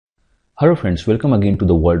Hello friends, welcome again to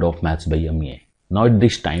the world of maths by Amiya. Now it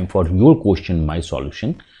is time for your question, my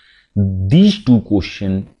solution. These two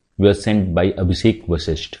questions were sent by Abhishek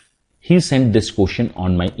Vasisht. He sent this question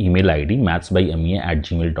on my email ID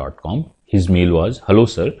mathsbyamiya@gmail.com. His mail was, hello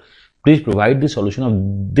sir, please provide the solution of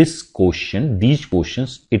this question, these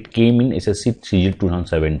questions. It came in SSC CGL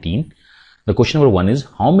 2017. The question number 1 is,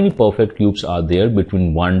 how many perfect cubes are there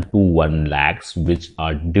between 1 to 1 lakhs which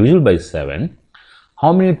are divisible by 7? How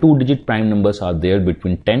many two-digit prime numbers are there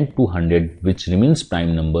between 10 to 100 which remains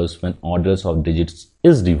prime numbers when orders of digits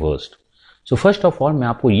is reversed? So first of all मैं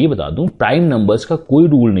आपको ये बता दूं, prime numbers का कोई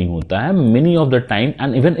rule नहीं होता है. Many of the time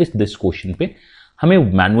and even इस दिस क्वेश्चन पे हमें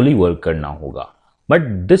मैनुअली वर्क करना होगा, but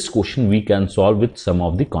this question we can solve with some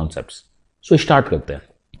of the concepts. So start करते हैं.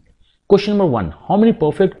 Question number 1, how many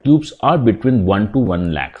perfect cubes are between 1 to 1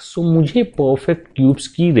 lakh. सो मुझे perfect cubes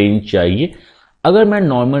की range चाहिए अगर मैं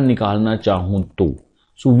नॉर्मल निकालना चाहूं तो.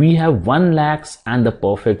 So we have 1 lakhs and the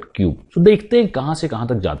perfect cube. So देखते हैं कहां से कहां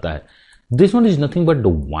तक जाता है. This one is nothing but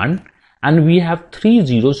the 1 and we have 3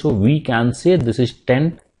 zeros, so we can say this is 10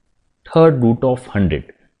 third root of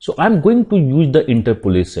 100. So I'm going to use the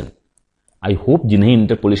interpolation. I hope जिन्हें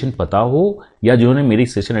interpolation पता हो या जिन्होंने मेरी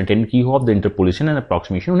सेशन अटेंड की हो of the interpolation and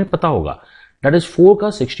approximation उन्हें पता होगा. That is 4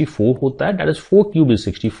 का 64 होता है. That is 4 cube is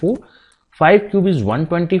 64, 5 cube is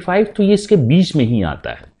 125. तो ये इसके बीच में ही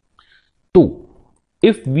आता है. तो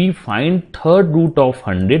if we find third root of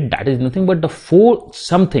 100, that is nothing but the 4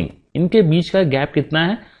 something. इनके बीच का गैप कितना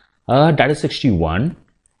है? That is 61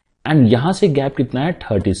 and यहां से गैप कितना है?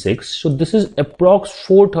 36. So this is approx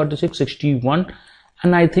 436 61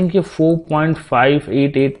 and I think ये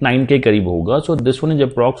 4.5889 के करीब होगा. So this one is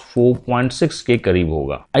approx 4.6 के करीब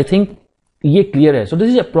होगा. I think ये क्लियर है. So this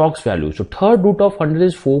is approx value. So third root of 100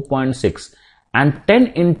 is 4.6 and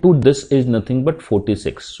 10 into this is nothing but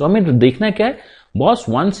 46. So हमें देखना क्या है बॉस,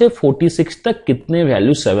 1 से 46 तक कितने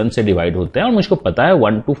वैल्यू 7 से डिवाइड होते हैं, और मुझको पता है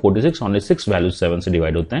 1 to 46 ओनली 6 वैल्यू 7 से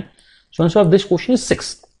डिवाइड होते हैं. So answer of this question is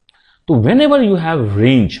 6. तो when ever you have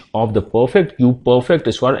range of the perfect cube, perfect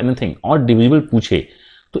square, anything और डिविजिबल पूछे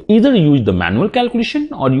तो इधर यूज द मैनुअल कैलकुलेशन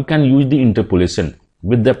और you can use the interpolation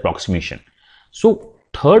with the approximation. So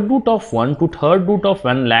third root of 1 to third root of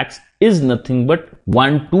 1 lakhs is nothing but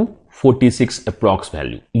 1 to 46 approx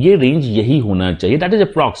value. ये range यही होना चाहिए. That is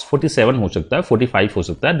approx. 47 हो सकता है, 45 हो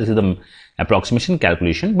सकता है. This is the approximation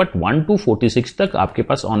calculation. But 1 to 46 तक आपके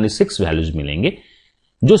पास ओनली 6 वैल्यूज मिलेंगे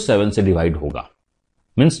जो 7 से डिवाइड होगा.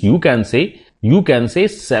 Means you can say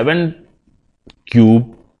 7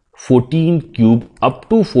 cube, 14 cube up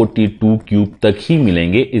to 42 cube तक ही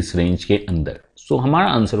मिलेंगे इस रेंज के अंदर. सो हमारा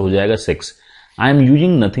आंसर हो जाएगा 6. I am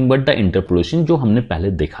using nothing but the interpolation जो हमने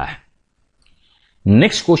पहले देखा है.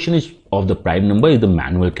 Next question is of the prime number is the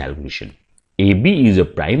manual calculation. AB is a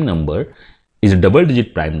prime number, is a double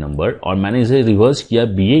digit prime number, और मैंने इसे रिवर्स किया,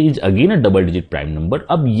 BA is again a double digit prime number.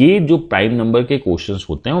 अब ये जो prime number के questions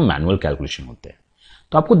होते हैं वो मैनुअल कैलकुलेशन होते हैं.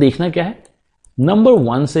 तो आपको देखना क्या है, नंबर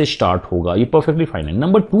 1 से स्टार्ट होगा, ये परफेक्टली फाइन है.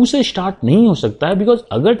 नंबर 2 से स्टार्ट नहीं हो सकता है बिकॉज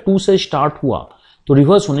अगर 2 से स्टार्ट हुआ तो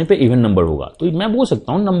रिवर्स होने पे इवन नंबर होगा. तो मैं बोल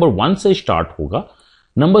सकता हूं नंबर 1 से स्टार्ट होगा,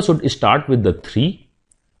 number should start with the 3,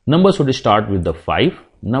 number should start with the 5.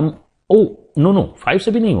 No 5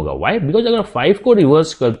 से भी नहीं होगा. वाई? बिकॉज अगर 5 को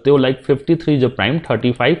रिवर्स करते हो लाइक 53 जो प्राइम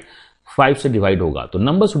 35 5 से डिवाइड होगा तो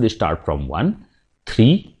नंबर शुड स्टार्ट फ्रॉम 1,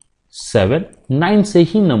 3, 7, 9 से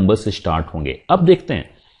ही नंबर से स्टार्ट होंगे. अब देखते हैं.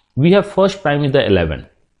 We have first prime is the 11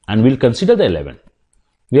 and will consider the 11.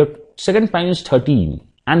 We have second prime is 13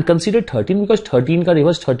 and consider 13 because 13 का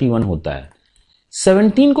रिवर्स 31 होता है.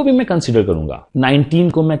 17 को भी मैं कंसिडर करूंगा,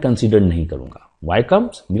 19 को मैं कंसिडर नहीं करूंगा. Why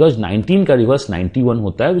comes? Because 19 का रिवर्स 91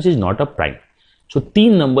 होता है, which is not a prime. So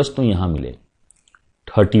 3 numbers तो यहां मिले.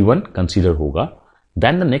 31 कंसिडर होगा.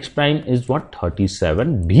 Then the next prime is what?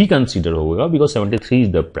 37 भी कंसिडर होगा because 73 is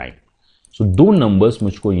the prime. So 2 numbers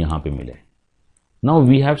मुझको यहां पे मिले. Now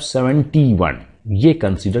we have 71. ये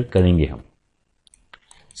कंसिडर करेंगे हम.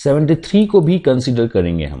 73 को भी कंसिडर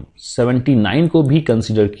करेंगे हम. 79 को भी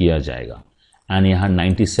कंसिडर किया जाएगा. एंड यहां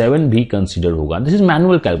 97 भी कंसिडर होगा. This is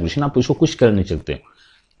manual calculation. आप इसको कुछ कर नहीं सकते.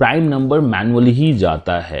 प्राइम नंबर मैनुअली ही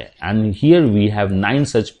जाता है and here we have 9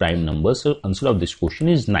 such prime numbers. Answer of this question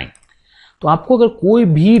is 9. तो आपको अगर कोई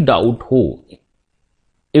भी डाउट हो,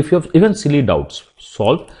 if you have even silly doubts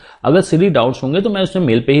solve, अगर सिली डाउट्स होंगे तो मैं उसमें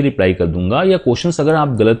मेल पे ही रिप्लाई कर दूंगा, या क्वेश्चंस अगर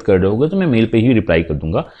आप गलत कर रहे होगे तो मैं मेल पे ही रिप्लाई कर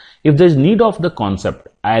दूंगा. If there is need of the concept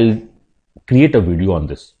I will create a video on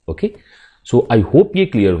this. Okay, so I hope ये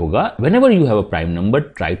clear होगा. Whenever you have a prime number,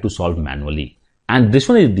 try to solve manually. And this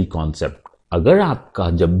one is the concept. अगर आपका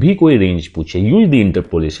जब भी कोई range पूछे, use the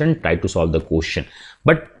interpolation, try to solve the question.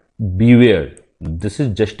 But beware, this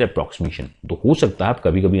is just approximation. तो हो सकता है आप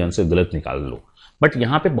कभी कभी आंसर गलत निकाल लो, बट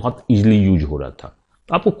यहां पे बहुत इजीली यूज हो रहा था।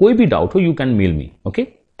 तो आपको कोई भी डाउट हो, you can mail me. Okay,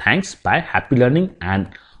 thanks, bye, happy learning and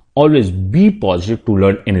always be positive to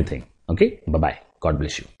learn anything. Okay, bye bye, God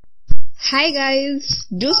bless you. Hi guys,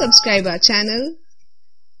 do subscribe our channel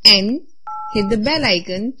and hit the bell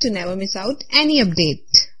icon to never miss out any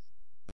update.